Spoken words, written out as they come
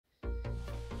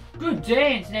Good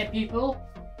day, internet people.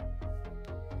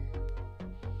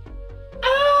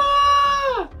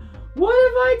 Ah! What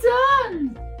have I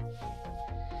done?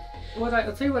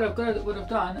 I'll tell you what I've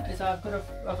done is I've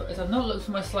not looked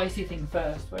for my slicey thing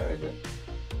first. Where is it?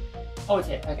 Oh, it's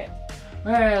here. Okay.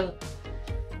 Well,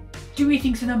 do we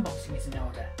think an unboxing is in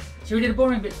order? Should we do the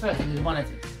boring bits first and do the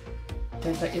monitors?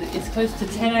 It's close to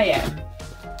 10 AM.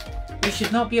 We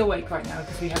should not be awake right now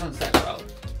because we haven't slept well.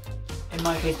 In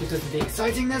my case, because of the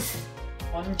excitingness.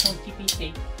 One chunky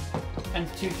PC and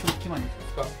two chunky monitors.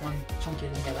 Well, one chunky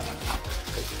than the other one.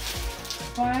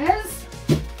 Wires.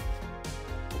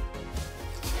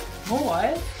 More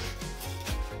wires.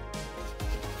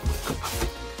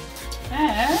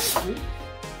 And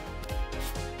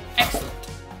excellent.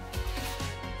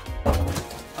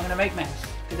 I'm gonna make mess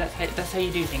because that's how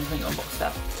you do things when you unbox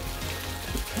stuff.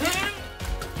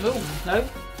 Oh no.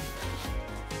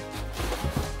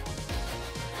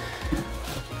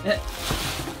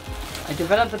 I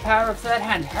developed the power of third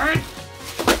hand.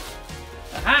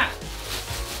 Aha!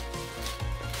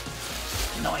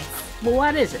 Nice. Well,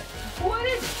 what is it? What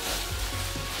is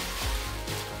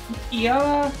it?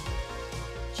 Yara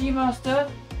G-Master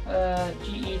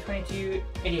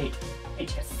GE2288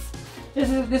 HS.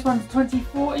 This one's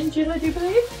 24 inches, I do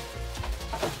believe.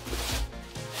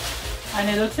 And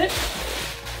it looks it.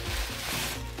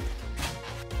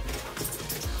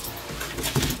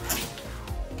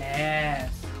 Yes.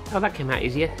 Oh, that came out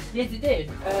easier. Yes, it did.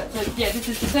 So yeah, this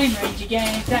is the same range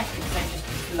again, exactly the same,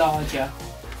 just larger.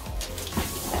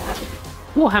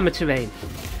 Warhammer terrain.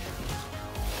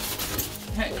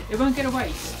 It won't get a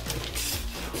waste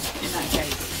in that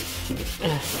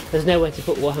case. There's nowhere to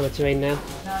put Warhammer terrain now.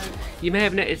 No. You may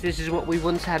have noticed this is what we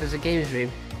once had as a games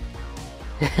room.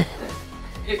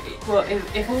 Well,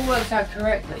 if all works out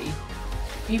correctly,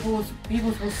 people will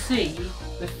see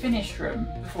the finished room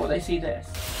before they see this.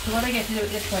 So what I get to do at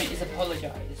this point is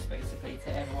apologise, basically,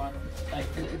 to everyone, like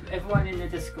everyone in the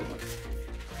Discord.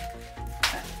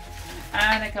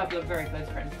 And a couple of very close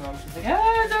friends who I was just like,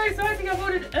 oh, so exciting, I've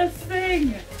ordered a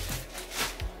thing!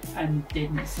 And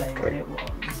didn't say what it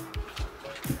was.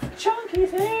 Chunky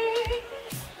thing!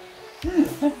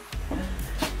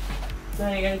 So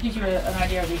I'm going to give you an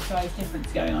idea of the size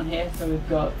difference going on here. So we've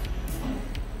got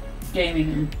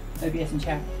gaming and OBS and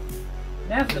chat.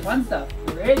 Now for the fun stuff,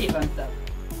 the really fun stuff.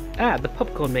 Ah, the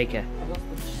popcorn maker. I've lost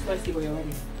the spicy boy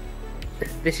already.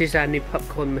 This is our new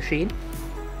popcorn machine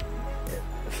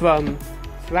from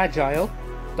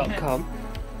fragile.com.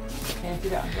 Can't do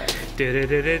that on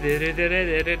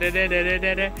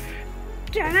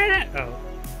Oh.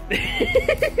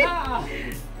 Ah!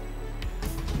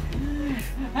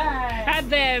 Hey. And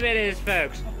there it is,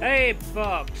 folks. A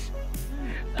box.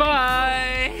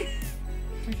 Bye.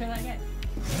 Can we try that again?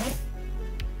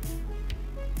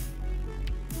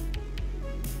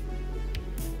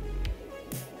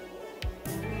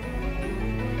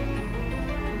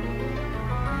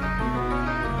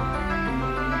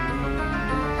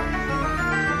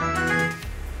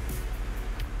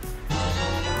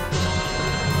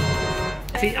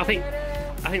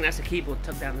 I think that's a keyboard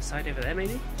tucked down the side over there,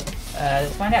 maybe.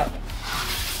 Let's find out.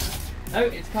 Oh,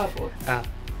 it's cardboard. Ah.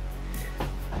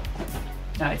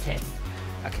 No, it's here.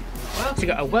 Okay. So you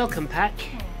got a welcome pack.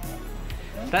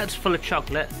 That's full of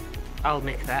chocolate. I'll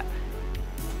make that.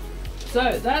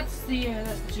 So that's the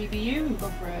GPU. We've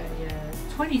gone for a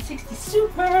 2060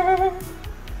 Super.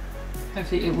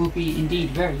 Hopefully it will be indeed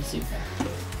very super.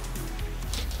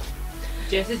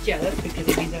 Jess is jealous because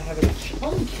it means I have a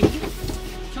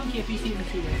chunkier PC than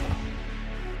she does.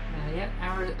 Yeah,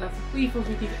 our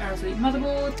 3450 Arrow Sleep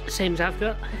motherboard. Same as I've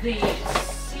got. The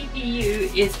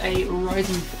CPU is a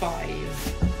Ryzen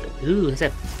 5. Ooh, it's a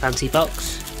fancy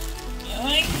box.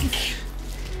 Yoink.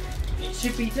 It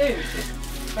should be too. It's a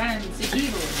fancy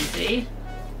keyboard, you see.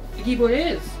 The keyboard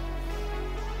is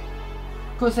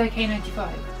Corsair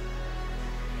K95.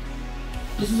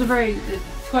 This was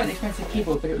it's quite an expensive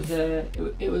keyboard, but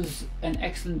it was an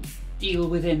excellent deal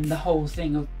within the whole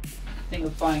thing of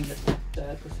buying the system.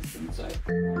 So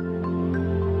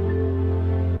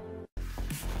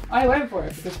I went for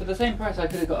it because for the same price I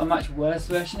could have got a much worse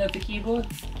version of the keyboard,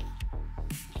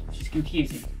 which is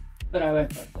confusing. But I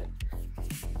went for it.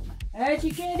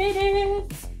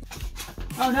 Educated!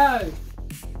 Oh no!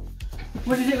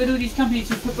 What is it with all these companies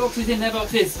who put boxes in their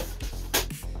boxes?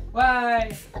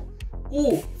 Why?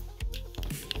 Ooh!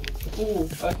 Ooh,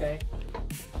 okay.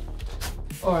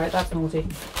 Alright, that's naughty.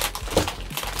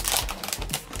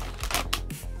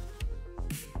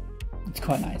 It's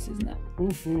quite nice, isn't it?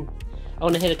 Mm-hmm. I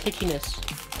want to hear the clickiness.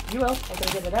 You will. I'm going to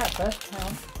give it that first. Hang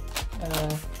on.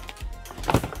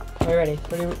 Are we ready?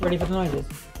 Ready for the noises?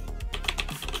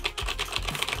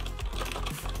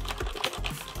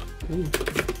 Ooh.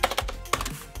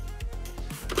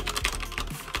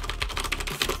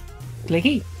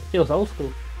 Clicky. Feels old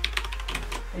school.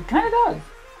 It kind of does.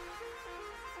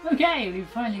 Okay, we've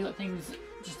finally got things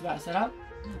just about set up.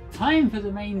 Time for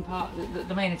the main part,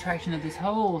 the main attraction of this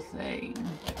whole thing.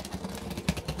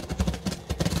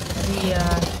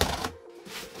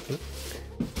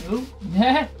 Oh,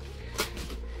 yeah.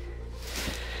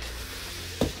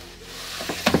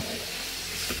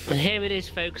 And here it is,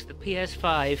 folks, the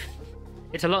PS5.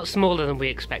 It's a lot smaller than we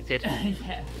expected.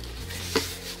 Yeah.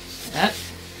 Yep.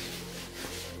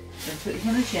 Let's put this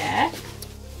on a chair.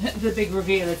 The big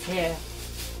reveal is here.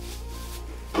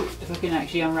 If I can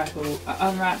actually unwrap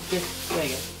this. There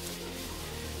you go.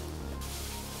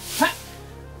 Ha!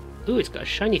 Ooh, it's got a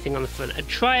shiny thing on the front. A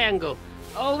triangle.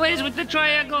 Always with the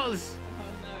triangles. Oh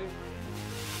no.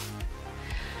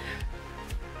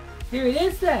 Here it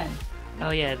is then.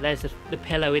 Oh yeah, there's the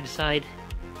pillow inside.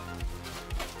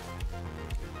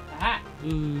 Ah.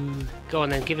 Ooh. Go on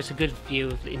then, give us a good view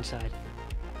of the inside.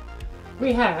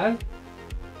 We have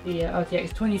the RTX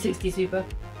 2060 Super.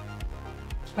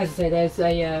 As I say, there's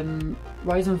a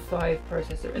Ryzen 5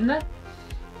 processor in there.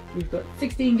 We've got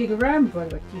 16 gig of RAM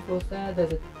provided by GeForce there.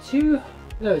 There's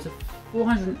it's a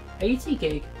 480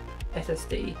 gig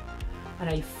SSD and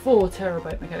a 4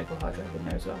 terabyte mechanical hard drive in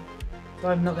there as well. So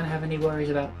I'm not going to have any worries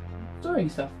about storing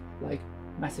stuff like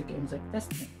massive games like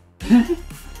Destiny.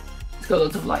 It's got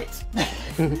lots of lights.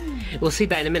 We'll see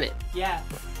that in a minute. Yeah.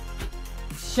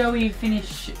 Shall we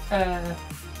finish?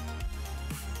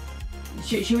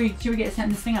 Should we get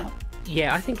setting this thing up?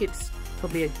 Yeah, I think it's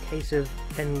probably a case of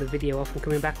turning the video off and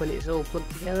coming back when it's all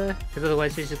plugged together, because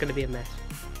otherwise this is going to be a mess.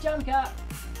 Jump cut!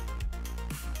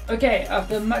 Okay,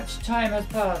 after much time has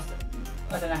passed,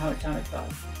 I don't know how much time has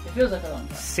passed. It feels like a long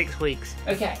time. 6 weeks.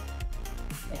 Okay,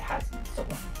 it hasn't. So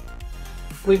long.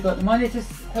 We've got the monitors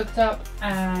hooked up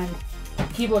and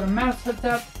keyboard and mouse hooked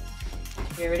up.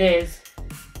 Here it is.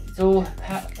 It's all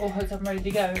hooked up and ready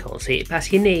to go. Can't see it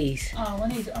past your knees. Oh, my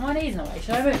knees in the way.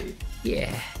 Should I move?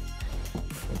 Yeah.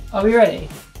 Are we ready?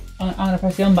 I'm going to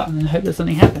press the on button and hope that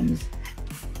something happens.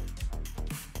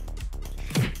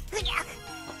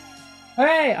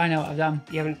 Hooray! I know what I've done.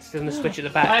 You haven't done the switch at the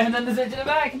back. I haven't done the switch at the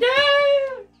back. No!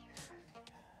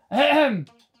 Ahem.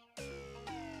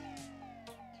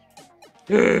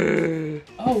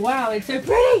 Oh wow, it's so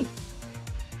pretty!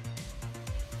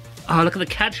 Oh, look at the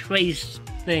catchphrase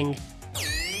thing.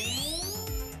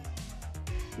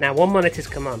 Now one monitor's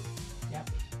come on. Yep.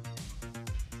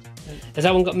 Has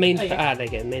that one got mains? Oh, yeah. Ah, there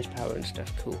you go, mains power and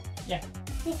stuff. Cool. Yeah,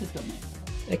 this has got me.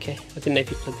 Okay, I didn't know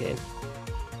if you plugged it in.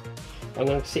 I'm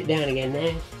going to sit down again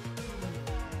now.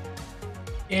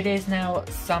 It is now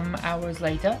some hours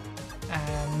later,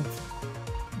 and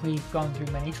we've gone through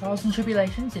many trials and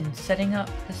tribulations in setting up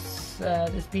this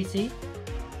PC,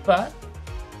 but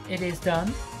it is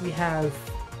done. We have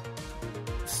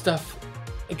stuff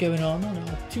going on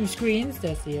our two screens.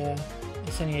 There's the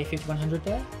Sony A5100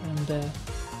 there, and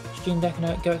Stream Deck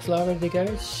and GoXLR ready to go.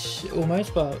 It's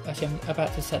almost, but actually I'm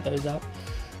about to set those up.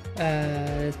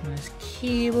 There's my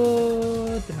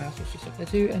keyboard, the mouse is just up there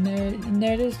too, and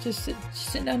there it is, just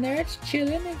sitting down there. It's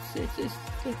chilling. It's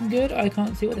looking good. I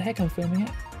can't see what the heck I'm filming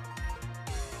it,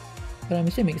 but I'm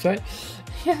assuming it's right.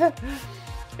 Yeah,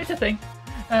 it's a thing.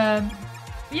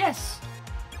 Yes,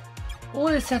 all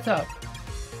is set up.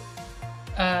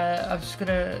 I'm just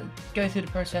gonna go through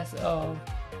the process of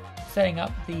setting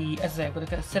up the, as I say, we're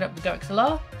gonna set up the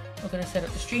GoXLR, we're gonna set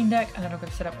up the Stream Deck, and then we're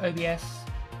gonna set up OBS,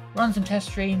 run some test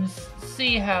streams,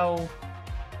 see how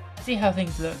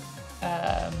things look.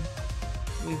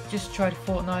 We've just tried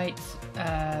Fortnite.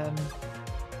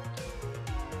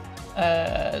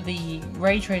 The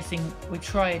ray tracing, we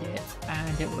tried it,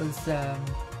 and it was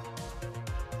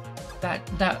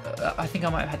that I think I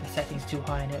might have had the settings too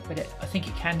high in it, but I think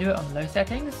it can do it on low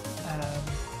settings.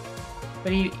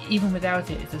 But even without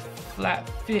it, it's a flat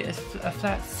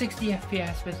 60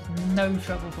 FPS with no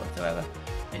troubles whatsoever.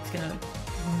 It's gonna look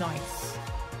nice.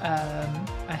 And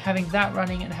having that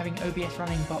running and having OBS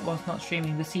running, but whilst not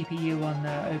streaming, the CPU on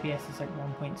OBS is like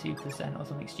 1.2% or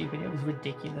something stupid. It was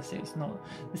ridiculous. It's not,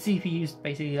 the CPU's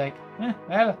basically like,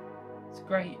 whatever. It's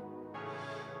great.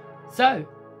 So,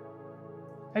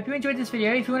 hope you enjoyed this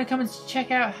video. If you want to come and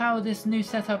check out how this new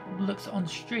setup looks on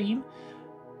stream,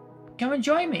 come and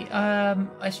join me.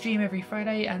 I stream every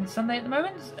Friday and Sunday at the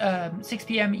moment, 6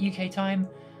 PM UK time.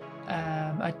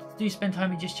 I do spend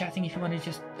time in just chatting if you want to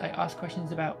just ask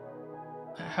questions about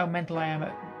how mental I am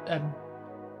at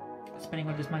spending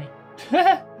all this money.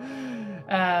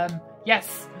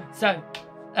 Yes, so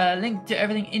link to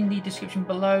everything in the description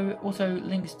below. Also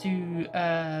links to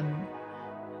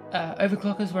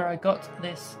Overclockers, where I got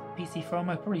this PC from.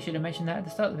 I probably should have mentioned that at the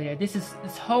start of the video. This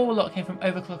whole lot came from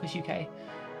Overclockers UK.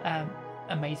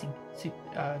 Amazing.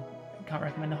 Can't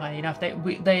recommend them highly enough.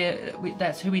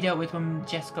 That's who we dealt with when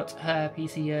Jess got her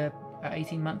PC about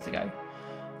 18 months ago,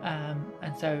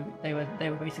 and so they were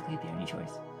basically the only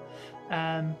choice.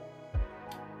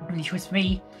 Only choice for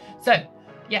me. So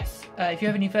yes, if you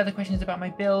have any further questions about my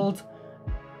build,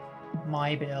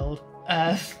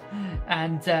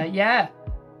 and yeah,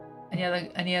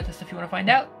 any other stuff you want to find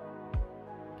out,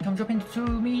 come drop into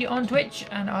me on Twitch,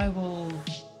 and I will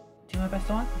do my best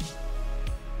to answer.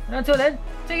 And until then,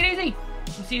 take it easy.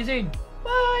 We'll see you soon.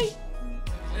 Bye.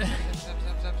 Do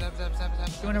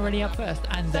you want to ready up first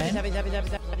and then?